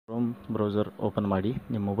Chrome browser open ಮಾಡಿ.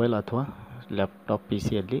 ನಿಮ್ಮ mobile ಅಥವಾ ಲ್ಯಾಪ್ಟಾಪ್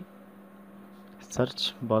PCಯಲ್ಲಿ ಸರ್ಚ್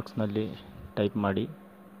ಬಾಕ್ಸ್ನಲ್ಲಿ ಟೈಪ್ ಮಾಡಿ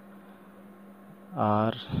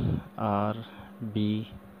RRB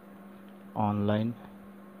ಆನ್ಲೈನ್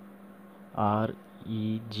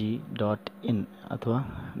REG.in ಅಥವಾ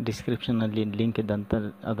ಡಿಸ್ಕ್ರಿಪ್ಷನ್ನಲ್ಲಿ ಲಿಂಕ್ ಇದ್ದಂಥ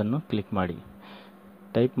ಅದನ್ನು ಕ್ಲಿಕ್ ಮಾಡಿ.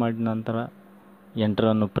 ಟೈಪ್ ಮಾಡಿದ ನಂತರ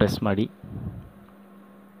ಎಂಟರನ್ನು ಪ್ರೆಸ್ ಮಾಡಿ.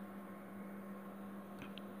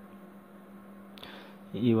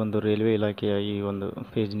 ಈ ಒಂದು ರೈಲ್ವೆ ಇಲಾಖೆಯ ಈ ಒಂದು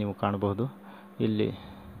ಪೇಜ್ ನೀವು ಕಾಣಬಹುದು. ಇಲ್ಲಿ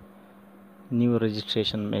ನೀವು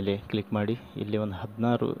ರಿಜಿಸ್ಟ್ರೇಷನ್ ಮೇಲೆ ಕ್ಲಿಕ್ ಮಾಡಿ. ಇಲ್ಲಿ ಒಂದು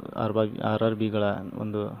 16 RRBಗಳ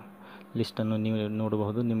ಒಂದು ಲಿಸ್ಟನ್ನು ನೀವು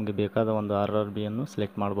ನೋಡಬಹುದು. ನಿಮಗೆ ಬೇಕಾದ ಒಂದು RRBಯನ್ನು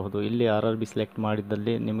ಸೆಲೆಕ್ಟ್ ಮಾಡಬಹುದು. ಇಲ್ಲಿ RRB ಸೆಲೆಕ್ಟ್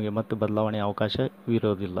ಮಾಡಿದ್ದಲ್ಲಿ ನಿಮಗೆ ಮತ್ತೆ ಬದಲಾವಣೆ ಅವಕಾಶ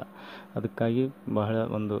ಇರೋದಿಲ್ಲ. ಅದಕ್ಕಾಗಿ ಬಹಳ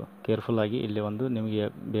ಒಂದು ಕೇರ್ಫುಲ್ಲಾಗಿ ಇಲ್ಲಿ ಒಂದು ನಿಮಗೆ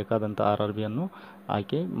ಬೇಕಾದಂಥ RRBಯನ್ನು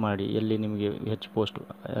ಆಯ್ಕೆ ಮಾಡಿ. ಎಲ್ಲಿ ನಿಮಗೆ ಹೆಚ್ಚು ಪೋಸ್ಟ್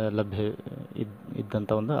ಲಭ್ಯ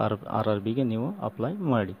ಇದ್ದಂಥ ಒಂದು RRBಗೆ ನೀವು ಅಪ್ಲೈ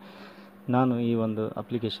ಮಾಡಿ. ನಾನು ಈ ಒಂದು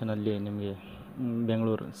ಅಪ್ಲಿಕೇಶನಲ್ಲಿ ನಿಮಗೆ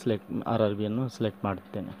ಬೆಂಗಳೂರು RRBಯನ್ನು ಸೆಲೆಕ್ಟ್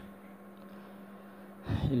ಮಾಡುತ್ತೇನೆ.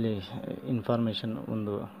 ಇಲ್ಲಿ ಇನ್ಫಾರ್ಮೇಷನ್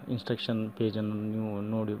ಒಂದು ಇನ್ಸ್ಟ್ರಕ್ಷನ್ ಪೇಜನ್ನು ನೀವು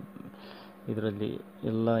ನೋಡಿ ಇದರಲ್ಲಿ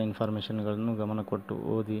ಎಲ್ಲ ಇನ್ಫಾರ್ಮೇಷನ್ಗಳನ್ನು ಗಮನ ಕೊಟ್ಟು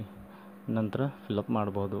ಓದಿ ನಂತರ ಫಿಲಪ್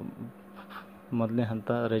ಮಾಡಬಹುದು. ಮೊದಲನೇ ಹಂತ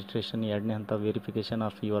ರಿಜಿಸ್ಟ್ರೇಷನ್, ಎರಡನೇ ಹಂತ verification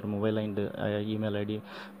of your mobile and email ID,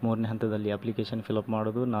 ಮೂರನೇ ಹಂತದಲ್ಲಿ ಅಪ್ಲಿಕೇಶನ್ ಫಿಲಪ್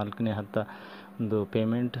ಮಾಡೋದು, ನಾಲ್ಕನೇ ಹಂತ ಒಂದು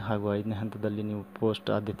ಪೇಮೆಂಟ್ ಹಾಗೂ ಐದನೇ ಹಂತದಲ್ಲಿ ನೀವು ಪೋಸ್ಟ್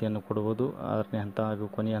ಆದ್ಯತೆಯನ್ನು ಕೊಡುವುದು, ಆರನೇ ಹಂತ ಹಾಗೂ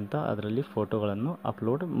ಕೊನೆಯ ಹಂತ ಅದರಲ್ಲಿ ಫೋಟೋಗಳನ್ನು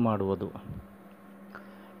ಅಪ್ಲೋಡ್ ಮಾಡುವುದು.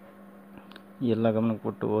 ಎಲ್ಲ ಗಮನ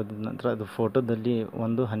ಕೊಟ್ಟು ಓದಿದ ನಂತರ ಅದು ಫೋಟೋದಲ್ಲಿ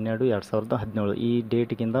 1/12/2017 ಈ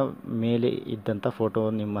ಡೇಟ್ಗಿಂತ ಮೇಲೆ ಇದ್ದಂಥ ಫೋಟೋ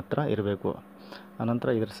ನಿಮ್ಮ ಹತ್ರ ಇರಬೇಕು. ಅನಂತರ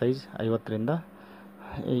ಇದರ ಸೈಜ್ 20 ರಿಂದ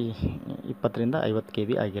 50 KB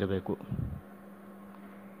ಆಗಿರಬೇಕು.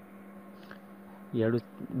 2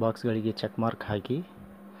 ಬಾಕ್ಸ್ಗಳಿಗೆ ಚೆಕ್ ಮಾರ್ಕ್ ಹಾಕಿ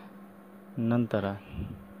ನಂತರ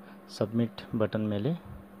ಸಬ್ಮಿಟ್ ಬಟನ್ ಮೇಲೆ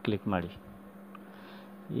ಕ್ಲಿಕ್ ಮಾಡಿ.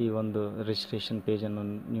 ಈ ಒಂದು ರಿಜಿಸ್ಟ್ರೇಷನ್ ಪೇಜನ್ನು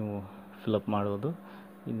ನೀವು ಫಿಲಪ್ ಮಾಡುವುದು.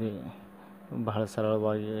 ಇದು ಬಹಳ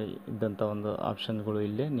ಸರಳವಾಗಿ ಇದ್ದಂಥ ಒಂದು ಆಪ್ಷನ್ಗಳು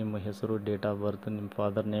ಇಲ್ಲೇ ನಿಮ್ಮ ಹೆಸರು, ಡೇಟ್ ಆಫ್ ಬರ್ತ್, ನಿಮ್ಮ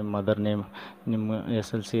ಫಾದರ್ ನೇಮ್, ಮದರ್ ನೇಮ್, ನಿಮ್ಮ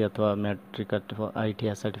SLC ಅಥವಾ ಮ್ಯಾಟ್ರಿಕ್ ಅಥವಾ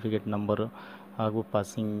ITI ಸರ್ಟಿಫಿಕೇಟ್ ನಂಬರು ಹಾಗೂ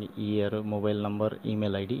passing year, mobile number,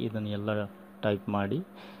 email ID ಇದನ್ನೆಲ್ಲ ಟೈಪ್ ಮಾಡಿ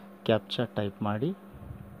ಕ್ಯಾಪ್ಚಾ ಟೈಪ್ ಮಾಡಿ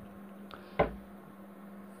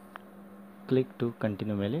ಕ್ಲಿಕ್ ಟು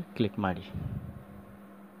ಕಂಟಿನ್ಯೂ ಮೇಲೆ ಕ್ಲಿಕ್ ಮಾಡಿ.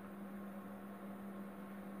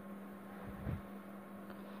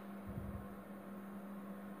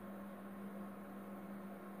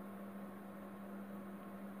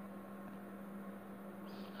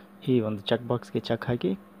 ಈ ಒಂದು ಚೆಕ್ ಬಾಕ್ಸ್ಗೆ check hockey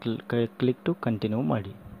click to continue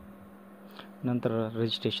ಮಾಡಿ. ನಂತರ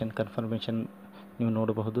ರಿಜಿಸ್ಟ್ರೇಷನ್ ಕನ್ಫರ್ಮೇಷನ್ ನೀವು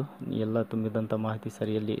ನೋಡಬಹುದು. ಎಲ್ಲ ತುಂಬಿದಂಥ ಮಾಹಿತಿ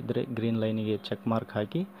ಸರಿಯಲ್ಲಿ ಇದ್ದರೆ ಗ್ರೀನ್ ಲೈನಿಗೆ ಚೆಕ್ ಮಾರ್ಕ್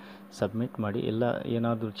ಹಾಕಿ ಸಬ್ಮಿಟ್ ಮಾಡಿ. ಎಲ್ಲ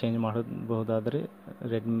ಏನಾದರೂ ಚೇಂಜ್ ಮಾಡಬಹುದಾದರೆ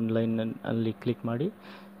ರೆಡ್ ಲೈನ್ ಅಲ್ಲಿ ಕ್ಲಿಕ್ ಮಾಡಿ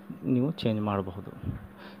ನೀವು ಚೇಂಜ್ ಮಾಡಬಹುದು.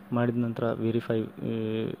 ಮಾಡಿದ ನಂತರ ವೆರಿಫೈ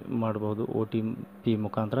ಮಾಡಬಹುದು. OTP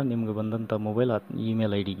ಮುಖಾಂತರ ನಿಮಗೆ ಬಂದಂಥ ಮೊಬೈಲ್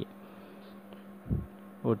ಇಮೇಲ್ IDಗೆ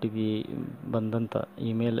OTP ಬಂದಂಥ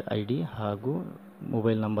ಇಮೇಲ್ ID ಹಾಗೂ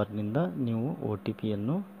ಮೊಬೈಲ್ ನಂಬರ್ನಿಂದ ನೀವು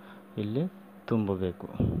OTPಯನ್ನು ಇಲ್ಲಿ ತುಂಬಬೇಕು.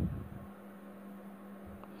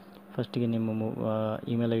 ಫಸ್ಟಿಗೆ ನಿಮ್ಮ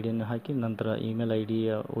ಇಮೇಲ್ IDಯನ್ನು ಹಾಕಿ ನಂತರ ಇಮೇಲ್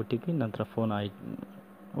IDಯ OTP, ನಂತರ ಫೋನ್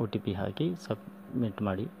OTP ಹಾಕಿ ಸಬ್ಮಿಟ್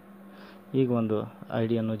ಮಾಡಿ. ಈಗ ಒಂದು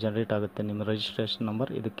IDಯನ್ನು ಜನರೇಟ್ ಆಗುತ್ತೆ, ನಿಮ್ಮ ರಿಜಿಸ್ಟ್ರೇಷನ್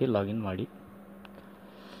ನಂಬರ್. ಇದಕ್ಕೆ ಲಾಗಿನ್ ಮಾಡಿ.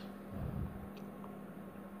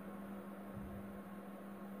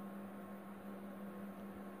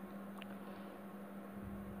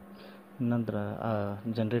 ನಂತರ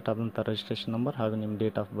ಜನರೇಟ್ ಆದಂಥ ರಿಜಿಸ್ಟ್ರೇಷನ್ ನಂಬರ್ ಹಾಗೂ ನಿಮ್ಮ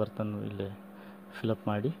ಡೇಟ್ ಆಫ್ ಬರ್ತನ್ನು ಇಲ್ಲಿ ಫಿಲಪ್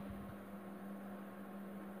ಮಾಡಿ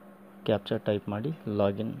ಕ್ಯಾಪ್ಚಾ ಟೈಪ್ ಮಾಡಿ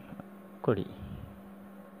ಲಾಗಿನ್ ಕೊಡಿ.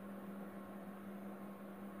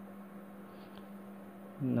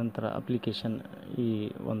 ನಂತರ ಅಪ್ಲಿಕೇಶನ್ ಈ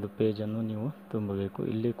ಒಂದು ಪೇಜನ್ನು ನೀವು ತುಂಬಬೇಕು.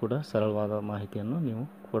 ಇಲ್ಲಿ ಕೂಡ ಸರಳವಾದ ಮಾಹಿತಿಯನ್ನು ನೀವು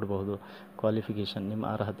ಕೊಡಬಹುದು. ಕ್ವಾಲಿಫಿಕೇಷನ್, ನಿಮ್ಮ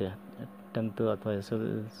ಅರ್ಹತೆ 10th ಅಥವಾ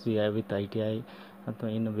SLC ವಿತ್ ITI ಅಥವಾ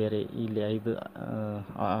ಇನ್ನು ಬೇರೆ ಇಲ್ಲಿ 5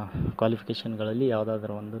 ಕ್ವಾಲಿಫಿಕೇಷನ್ಗಳಲ್ಲಿ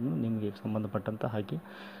ಯಾವುದಾದ್ರೂ ಒಂದನ್ನು ನಿಮಗೆ ಸಂಬಂಧಪಟ್ಟಂಥ ಹಾಕಿ.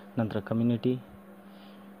 ನಂತರ ಕಮ್ಯುನಿಟಿ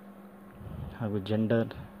ಹಾಗೂ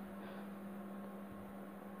ಜೆಂಡರ್,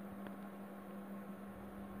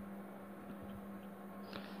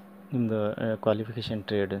 ನಿಮ್ಮದು ಕ್ವಾಲಿಫಿಕೇಷನ್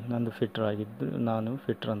ಟ್ರೇಡ್. ನಂದು ಫಿಟ್ರ್ ಆಗಿದ್ದು ನಾನು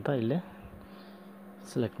ಫಿಟ್ರ್ ಅಂತ ಇಲ್ಲೇ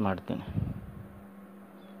ಸೆಲೆಕ್ಟ್ ಮಾಡ್ತೀನಿ.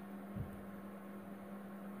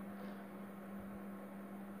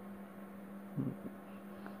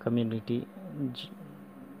 ಕಮ್ಯುನಿಟಿ,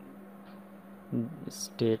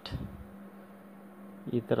 ಸ್ಟೇಟ್,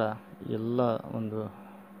 ಈ ಥರ ಎಲ್ಲ ಒಂದು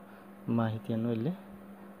ಮಾಹಿತಿಯನ್ನು ಇಲ್ಲಿ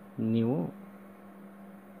ನೀವು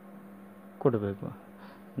ಕೊಡಬೇಕು.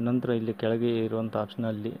 ನಂತರ ಇಲ್ಲಿ ಕೆಳಗೆ ಇರುವಂಥ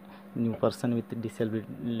ಆಪ್ಷನಲ್ಲಿ ನೀವು ಪರ್ಸನ್ ವಿತ್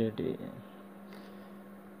ಡಿಸೆಬಿಲಿಟಿ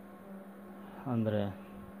ಅಂದರೆ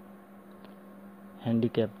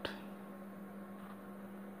ಹ್ಯಾಂಡಿಕ್ಯಾಪ್ಟ್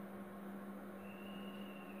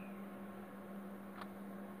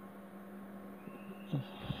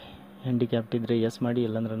ಇದ್ದರೆ ಎಸ್ ಮಾಡಿ,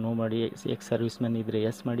 ಇಲ್ಲಾಂದ್ರೆ ನೋ ಮಾಡಿ. ಎಕ್ಸ್ ಸರ್ವಿಸ್ ಮ್ಯಾನ್ ಇದ್ದರೆ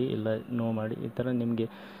ಎಸ್ ಮಾಡಿ, ಇಲ್ಲ ನೋ ಮಾಡಿ. ಈ ಥರ ನಿಮಗೆ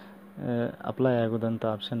ಅಪ್ಲೈ ಆಗೋದಂಥ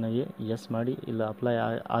ಆಪ್ಷನ್ನಿಗೆ ಎಸ್ ಮಾಡಿ, ಇಲ್ಲ ಅಪ್ಲೈ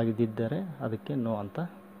ಆಗದಿದ್ದರೆ ಅದಕ್ಕೆ ನೋ ಅಂತ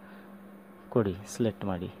ಕೊಡಿ, ಸೆಲೆಕ್ಟ್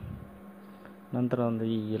ಮಾಡಿ. ನಂತರ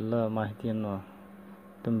ಈ ಎಲ್ಲ ಮಾಹಿತಿಯನ್ನು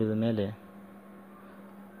ತುಂಬಿದ ಮೇಲೆ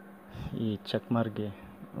ಈ ಚೆಕ್ ಮಾರ್ಕ್ಗೆ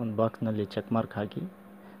ಒಂದು ಬಾಕ್ಸ್ನಲ್ಲಿ ಚೆಕ್ ಮಾರ್ಕ್ ಹಾಕಿ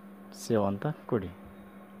ಸೇವ್ ಅಂತ ಕೊಡಿ.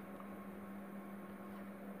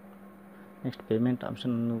 ನೆಕ್ಸ್ಟ್ ಪೇಮೆಂಟ್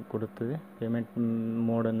ಆಪ್ಷನ್ನು ಕೊಡುತ್ತದೆ. ಪೇಮೆಂಟ್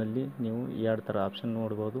ಮೋಡನಲ್ಲಿ ನೀವು 2 ಥರ ಆಪ್ಷನ್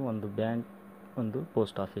ನೋಡ್ಬೋದು, ಒಂದು ಬ್ಯಾಂಕ್, ಒಂದು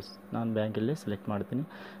ಪೋಸ್ಟ್ ಆಫೀಸ್. ನಾನು ಬ್ಯಾಂಕಲ್ಲೇ ಸೆಲೆಕ್ಟ್ ಮಾಡ್ತೀನಿ.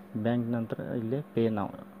 ಬ್ಯಾಂಕ್ ನಂತರ ಇಲ್ಲೇ ಪೇ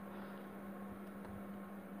ನಾವು.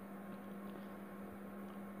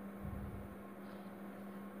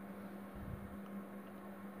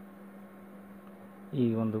 ಈ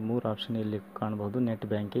ಒಂದು 3 ಆಪ್ಷನ್ ಇಲ್ಲಿ ಕಾಣಬಹುದು. Net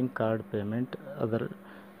banking, card payment, other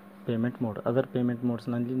payment mode. Other payment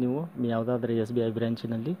ಮೋಡ್ಸ್ನಲ್ಲಿ ನೀವು ಯಾವುದಾದ್ರೂ SBI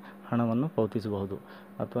ಬ್ರ್ಯಾಂಚಿನಲ್ಲಿ ಹಣವನ್ನು ಪಾವತಿಸಬಹುದು.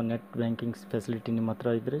 ಅಥವಾ ನೆಟ್ ಬ್ಯಾಂಕಿಂಗ್ ಫೆಸಿಲಿಟಿ ನಿಮ್ಮ ಹತ್ರ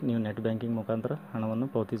ಇದ್ದರೆ ನೀವು ನೆಟ್ ಬ್ಯಾಂಕಿಂಗ್ ಮುಖಾಂತರ ಹಣವನ್ನು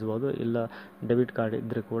ಪಾವತಿಸಬಹುದು. ಇಲ್ಲ ಡೆಬಿಟ್ ಕಾರ್ಡ್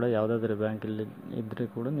ಇದ್ದರೆ ಕೂಡ, ಯಾವುದಾದ್ರೂ ಬ್ಯಾಂಕಲ್ಲಿ ಇದ್ದರೆ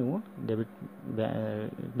ಕೂಡ ನೀವು ಡೆಬಿಟ್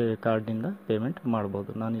ಕಾರ್ಡ್ನಿಂದ ಪೇಮೆಂಟ್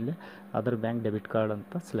ಮಾಡ್ಬೋದು. ನಾನಿಲ್ಲಿ ಅದರ್ ಬ್ಯಾಂಕ್ ಡೆಬಿಟ್ ಕಾರ್ಡ್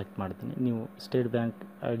ಅಂತ ಸೆಲೆಕ್ಟ್ ಮಾಡ್ತೀನಿ. ನೀವು ಸ್ಟೇಟ್ ಬ್ಯಾಂಕ್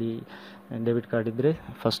ಡೆಬಿಟ್ ಕಾರ್ಡ್ ಇದ್ದರೆ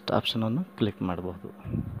ಫಸ್ಟ್ ಆಪ್ಷನನ್ನು ಕ್ಲಿಕ್ ಮಾಡಬಹುದು.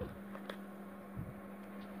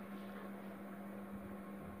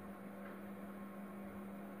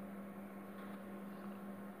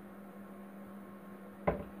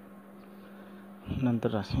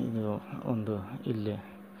 ನಂತರ ಇದು ಒಂದು ಇಲ್ಲಿ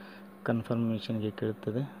ಕನ್ಫರ್ಮೇಷನ್ಗೆ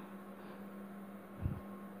ಕೇಳುತ್ತದೆ.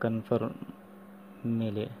 ಕನ್ಫರ್ಮ್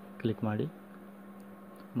ಮೇಲೆ ಕ್ಲಿಕ್ ಮಾಡಿ.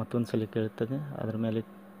 ಮತ್ತೊಂದು ಸಲ ಕೇಳುತ್ತದೆ, ಅದರ ಮೇಲೆ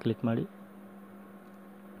ಕ್ಲಿಕ್ ಮಾಡಿ.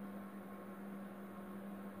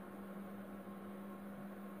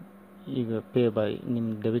 ಈಗ ಪೇ ಬೈ ನಿಮ್ಮ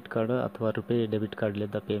ಡೆಬಿಟ್ ಕಾರ್ಡ್ ಅಥವಾ ರುಪೇ ಡೆಬಿಟ್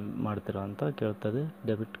ಕಾರ್ಡ್ಲಿಂದ ಪೇ ಮಾಡ್ತೀರಾ ಅಂತ ಕೇಳ್ತದೆ.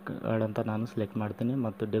 ಡೆಬಿಟ್ ಕಾರ್ಡ್ ಅಂತ ನಾನು ಸೆಲೆಕ್ಟ್ ಮಾಡ್ತೀನಿ.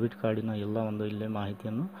 ಮತ್ತು ಡೆಬಿಟ್ ಕಾರ್ಡಿನ ಎಲ್ಲ ಒಂದು ಇಲ್ಲೇ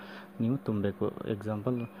ಮಾಹಿತಿಯನ್ನು ನೀವು ತುಂಬಬೇಕು.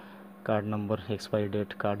 Example card number, expiry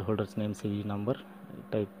date, card holders name, CVV number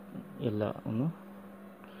type ಎಲ್ಲವನ್ನು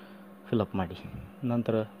ಫಿಲಪ್ ಮಾಡಿ.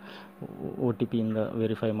 ನಂತರ OTP ಇಂದ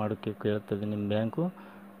ವೆರಿಫೈ ಮಾಡೋಕ್ಕೆ ಕೇಳ್ತದೆ ನಿಮ್ಮ ಬ್ಯಾಂಕು.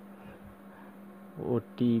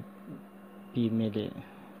 OTP ಮೇಲೆ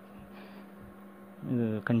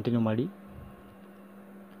ಕಂಟಿನ್ಯೂ ಮಾಡಿ.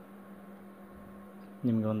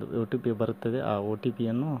 ನಿಮಗೆ ಒಂದು OTP ಬರುತ್ತದೆ. ಆ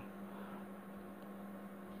OTPಯನ್ನು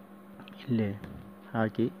ಇಲ್ಲಿ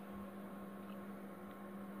ಹಾಕಿ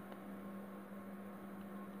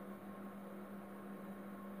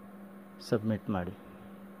ಸಬ್ಮಿಟ್ ಮಾಡಿ.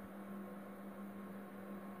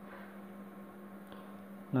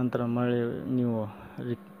 ನಂತರ ಮಳೆ ನೀವು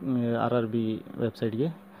RRB ವೆಬ್ಸೈಟ್ಗೆ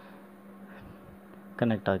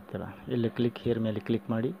ಕನೆಕ್ಟ್ ಆಗ್ತೀರ. ಇಲ್ಲಿ ಕ್ಲಿಕ್ ಹಿಯರ್ ಮೇಲೆ ಕ್ಲಿಕ್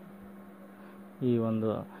ಮಾಡಿ. ಈ ಒಂದು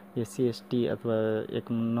SC/ST ಅಥವಾ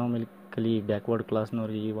ಎಕನಾಮಿಕಲಿ ಬ್ಯಾಕ್ವರ್ಡ್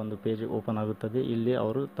ಕ್ಲಾಸ್ನವರಿಗೆ ಈ ಒಂದು ಪೇಜ್ ಓಪನ್ ಆಗುತ್ತದೆ. ಇಲ್ಲಿ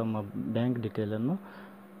ಅವರು ತಮ್ಮ ಬ್ಯಾಂಕ್ ಡೀಟೇಲನ್ನು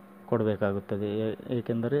ಕೊಡಬೇಕಾಗುತ್ತದೆ,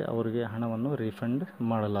 ಏಕೆಂದರೆ ಅವರಿಗೆ ಹಣವನ್ನು ರೀಫಂಡ್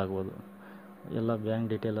ಮಾಡಲಾಗುವುದು. ಎಲ್ಲ ಬ್ಯಾಂಕ್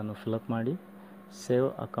ಡೀಟೇಲನ್ನು ಫಿಲಪ್ ಮಾಡಿ ಸೇವ್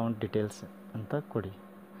ಅಕೌಂಟ್ ಡೀಟೇಲ್ಸ್ ಅಂತ ಕೊಡಿ.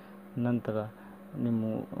 ನಂತರ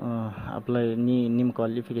ನಿಮ್ಮ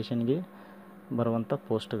ಕ್ವಾಲಿಫಿಕೇಷನ್ಗೆ ಬರುವಂಥ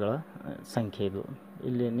ಪೋಸ್ಟ್ಗಳ ಸಂಖ್ಯೆ ಇದು.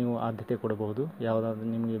 ಇಲ್ಲಿ ನೀವು ಆದ್ಯತೆ ಕೊಡಬಹುದು. ಯಾವುದಾದ್ರೂ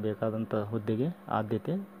ನಿಮಗೆ ಬೇಕಾದಂಥ ಹುದ್ದೆಗೆ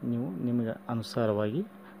ಆದ್ಯತೆ ನೀವು ನಿಮಗೆ ಅನುಸಾರವಾಗಿ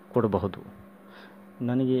ಕೊಡಬಹುದು.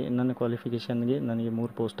 ನನ್ನ ಕ್ವಾಲಿಫಿಕೇಷನ್ಗೆ ನನಗೆ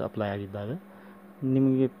 3 ಪೋಸ್ಟ್ ಅಪ್ಲೈ ಆಗಿದ್ದಾವೆ.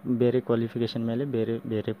 ನಿಮಗೆ ಬೇರೆ ಕ್ವಾಲಿಫಿಕೇಷನ್ ಮೇಲೆ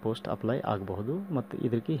ಬೇರೆ ಪೋಸ್ಟ್ ಅಪ್ಲೈ ಆಗಬಹುದು ಮತ್ತು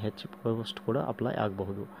ಇದಕ್ಕೆ ಹೆಚ್ಚು ಪೋಸ್ಟ್ ಕೂಡ ಅಪ್ಲೈ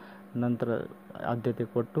ಆಗಬಹುದು. ನಂತರ ಆದ್ಯತೆ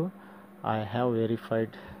ಕೊಟ್ಟು I have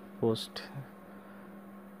verified post,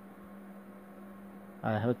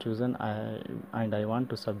 I have chosen and I want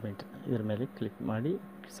to submit, ಇದರ ಮೇಲೆ ಕ್ಲಿಕ್ ಮಾಡಿ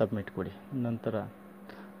ಸಬ್ಮಿಟ್ ಕೊಡಿ. ನಂತರ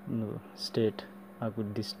ಸ್ಟೇಟ್ ಹಾಗೂ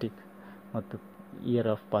ಡಿಸ್ಟಿಕ್ ಮತ್ತು ಇಯರ್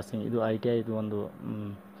ಆಫ್ ಪಾಸಿಂಗ್, ಇದು ITI ಇದು ಒಂದು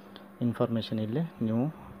ಇನ್ಫಾರ್ಮೇಷನ್ ಇಲ್ಲಿ ನೀವು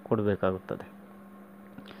ಕೊಡಬೇಕಾಗುತ್ತದೆ.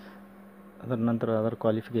 ಅದರ ನಂತರ ಅದರ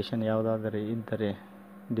ಕ್ವಾಲಿಫಿಕೇಷನ್ ಯಾವುದಾದರೆ ಇದ್ದರೆ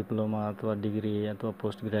ಡಿಪ್ಲೊಮಾ ಅಥವಾ ಡಿಗ್ರಿ ಅಥವಾ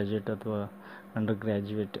ಪೋಸ್ಟ್ ಗ್ರ್ಯಾಜುಯೇಟ್ ಅಥವಾ ಅಂಡರ್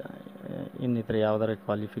ಗ್ರ್ಯಾಜುಯೇಟ್ ಇನ್ನಿತರ ಯಾವುದಾರ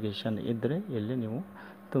ಕ್ವಾಲಿಫಿಕೇಷನ್ ಇದ್ದರೆ ಇಲ್ಲಿ ನೀವು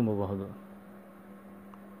ತುಂಬಬಹುದು.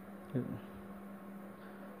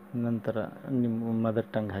 ನಂತರ ನಿಮ್ಮ ಮದರ್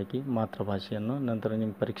ಟಂಗ್ ಹಾಕಿ ಮಾತೃಭಾಷೆಯನ್ನು. ನಂತರ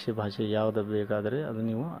ನಿಮ್ಮ ಪರೀಕ್ಷೆ ಭಾಷೆ ಯಾವುದು ಬೇಕಾದರೆ ಅದು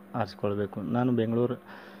ನೀವು ಆರಿಸ್ಕೊಳ್ಬೇಕು. ನಾನು ಬೆಂಗಳೂರು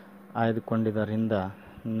ಆಯ್ದುಕೊಂಡಿದ್ದರಿಂದ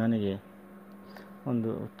ನನಗೆ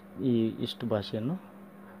ಇಷ್ಟು ಭಾಷೆಯನ್ನು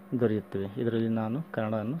ದೊರೆಯುತ್ತವೆ. ಇದರಲ್ಲಿ ನಾನು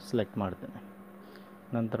ಕನ್ನಡವನ್ನು ಸೆಲೆಕ್ಟ್ ಮಾಡ್ತೇನೆ.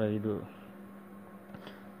 ನಂತರ ಇದು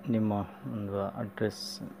ನಿಮ್ಮ ಒಂದು ಅಡ್ರೆಸ್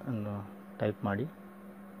ಅನ್ನು ಟೈಪ್ ಮಾಡಿ.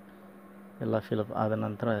 ಎಲ್ಲ ಫಿಲಪ್ ಆದ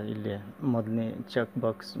ನಂತರ ಇಲ್ಲಿ ಮೊದಲನೇ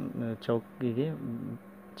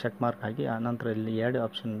ಚೆಕ್ ಮಾರ್ಕ್ ಹಾಕಿ ಆನಂತರ ಇಲ್ಲಿ 2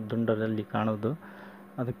 ಆಪ್ಷನ್ ದುಂಡರಲ್ಲಿ ಕಾಣೋದು,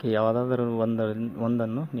 ಅದಕ್ಕೆ ಯಾವುದಾದರೂ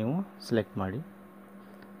ಒಂದನ್ನು ನೀವು ಸೆಲೆಕ್ಟ್ ಮಾಡಿ.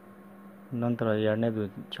 ನಂತರ ಎರಡನೇದು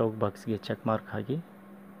ಚೌಕ್ ಬಾಕ್ಸ್ಗೆ ಚೆಕ್ ಮಾರ್ಕ್ ಹಾಕಿ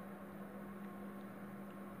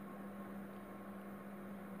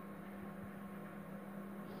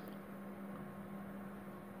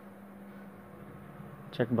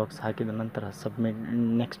ಚೆಕ್ ಬಾಕ್ಸ್ ಹಾಕಿದ ನಂತರ ಸಬ್ಮಿಟ್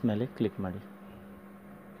ನೆಕ್ಸ್ಟ್ ಮೇಲೆ ಕ್ಲಿಕ್ ಮಾಡಿ.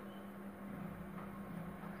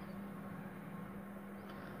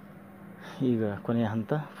 ಈಗ ಕೊನೆಯ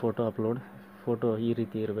ಹಂತ ಫೋಟೋ ಅಪ್ಲೋಡ್. ಫೋಟೋ ಈ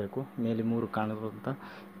ರೀತಿ ಇರಬೇಕು. ಮೇಲೆ 3 ಕಾಣುವಂಥ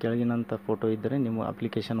ಕೆಳಗಿನಂಥ ಫೋಟೋ ಇದ್ದರೆ ನಿಮ್ಮ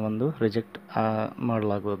ಅಪ್ಲಿಕೇಶನ್ ಒಂದು ರಿಜೆಕ್ಟ್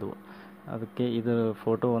ಮಾಡಲಾಗೋದು. ಅದಕ್ಕೆ ಇದು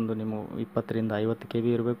ಫೋಟೋ ಒಂದು ನಿಮ್ಮ 20 ರಿಂದ 50 KB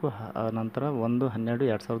ಇರಬೇಕು. ಆ ನಂತರ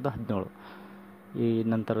 1/12/2017 ಈ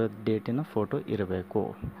ನಂತರ ಡೇಟಿನ ಫೋಟೋ ಇರಬೇಕು.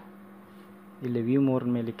 ಇಲ್ಲಿ ವ್ಯೂ ಮೋರ್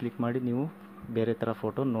ಮೇಲೆ ಕ್ಲಿಕ್ ಮಾಡಿ ನೀವು ಬೇರೆ ಥರ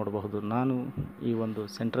ಫೋಟೋ ನೋಡಬಹುದು. ನಾನು ಈ ಒಂದು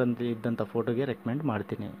ಸೆಂಟ್ರಲ್ಲಿ ಇದ್ದಂಥ ಫೋಟೋಗೆ ರೆಕಮೆಂಡ್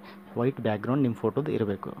ಮಾಡ್ತೀನಿ. ವೈಟ್ ಬ್ಯಾಕ್ಗ್ರೌಂಡ್ ನಿಮ್ಮ ಫೋಟೋದು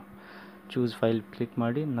ಇರಬೇಕು. ಚೂಸ್ ಫೈಲ್ ಕ್ಲಿಕ್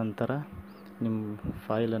ಮಾಡಿ ನಂತರ ನಿಮ್ಮ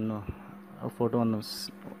ಫೈಲನ್ನು ಫೋಟೋವನ್ನು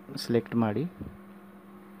ಸೆಲೆಕ್ಟ್ ಮಾಡಿ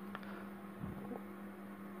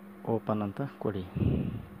ಓಪನ್ ಅಂತ ಕೊಡಿ.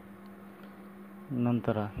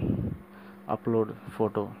 ನಂತರ ಅಪ್ಲೋಡ್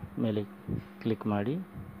ಫೋಟೋ ಮೇಲೆ ಕ್ಲಿಕ್ ಮಾಡಿ.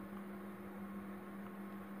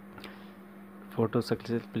 ಫೋಟೋ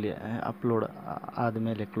ಸಕ್ಸಸ್ಫುಲಿ ಅಪ್ಲೋಡ್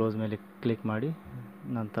ಆದಮೇಲೆ ಕ್ಲೋಸ್ ಮೇಲೆ ಕ್ಲಿಕ್ ಮಾಡಿ.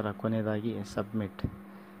 ನಂತರ ಕೊನೆಯದಾಗಿ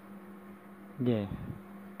ಸಬ್ಮಿಟ್ಗೆ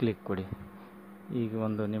ಕ್ಲಿಕ್ ಕೊಡಿ. ಈಗ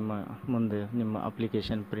ಒಂದು ನಿಮ್ಮ ಮುಂದೆ ನಿಮ್ಮ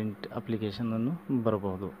ಪ್ರಿಂಟ್ ಅಪ್ಲಿಕೇಶನನ್ನು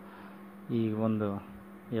ಬರಬಹುದು. ಈ ಒಂದು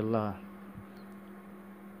ಎಲ್ಲ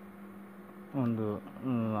ಒಂದು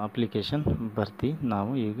ಅಪ್ಲಿಕೇಶನ್ ಭರ್ತಿ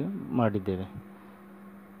ನಾವು ಈಗ ಮಾಡಿದ್ದೇವೆ.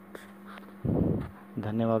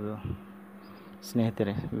 ಧನ್ಯವಾದ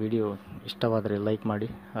ಸ್ನೇಹಿತರೆ. ವಿಡಿಯೋ ಇಷ್ಟವಾದರೆ ಲೈಕ್ ಮಾಡಿ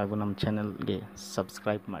ಹಾಗೂ ನಮ್ಮ ಚಾನಲ್ಗೆ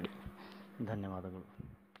ಸಬ್ಸ್ಕ್ರೈಬ್ ಮಾಡಿ. ಧನ್ಯವಾದಗಳು.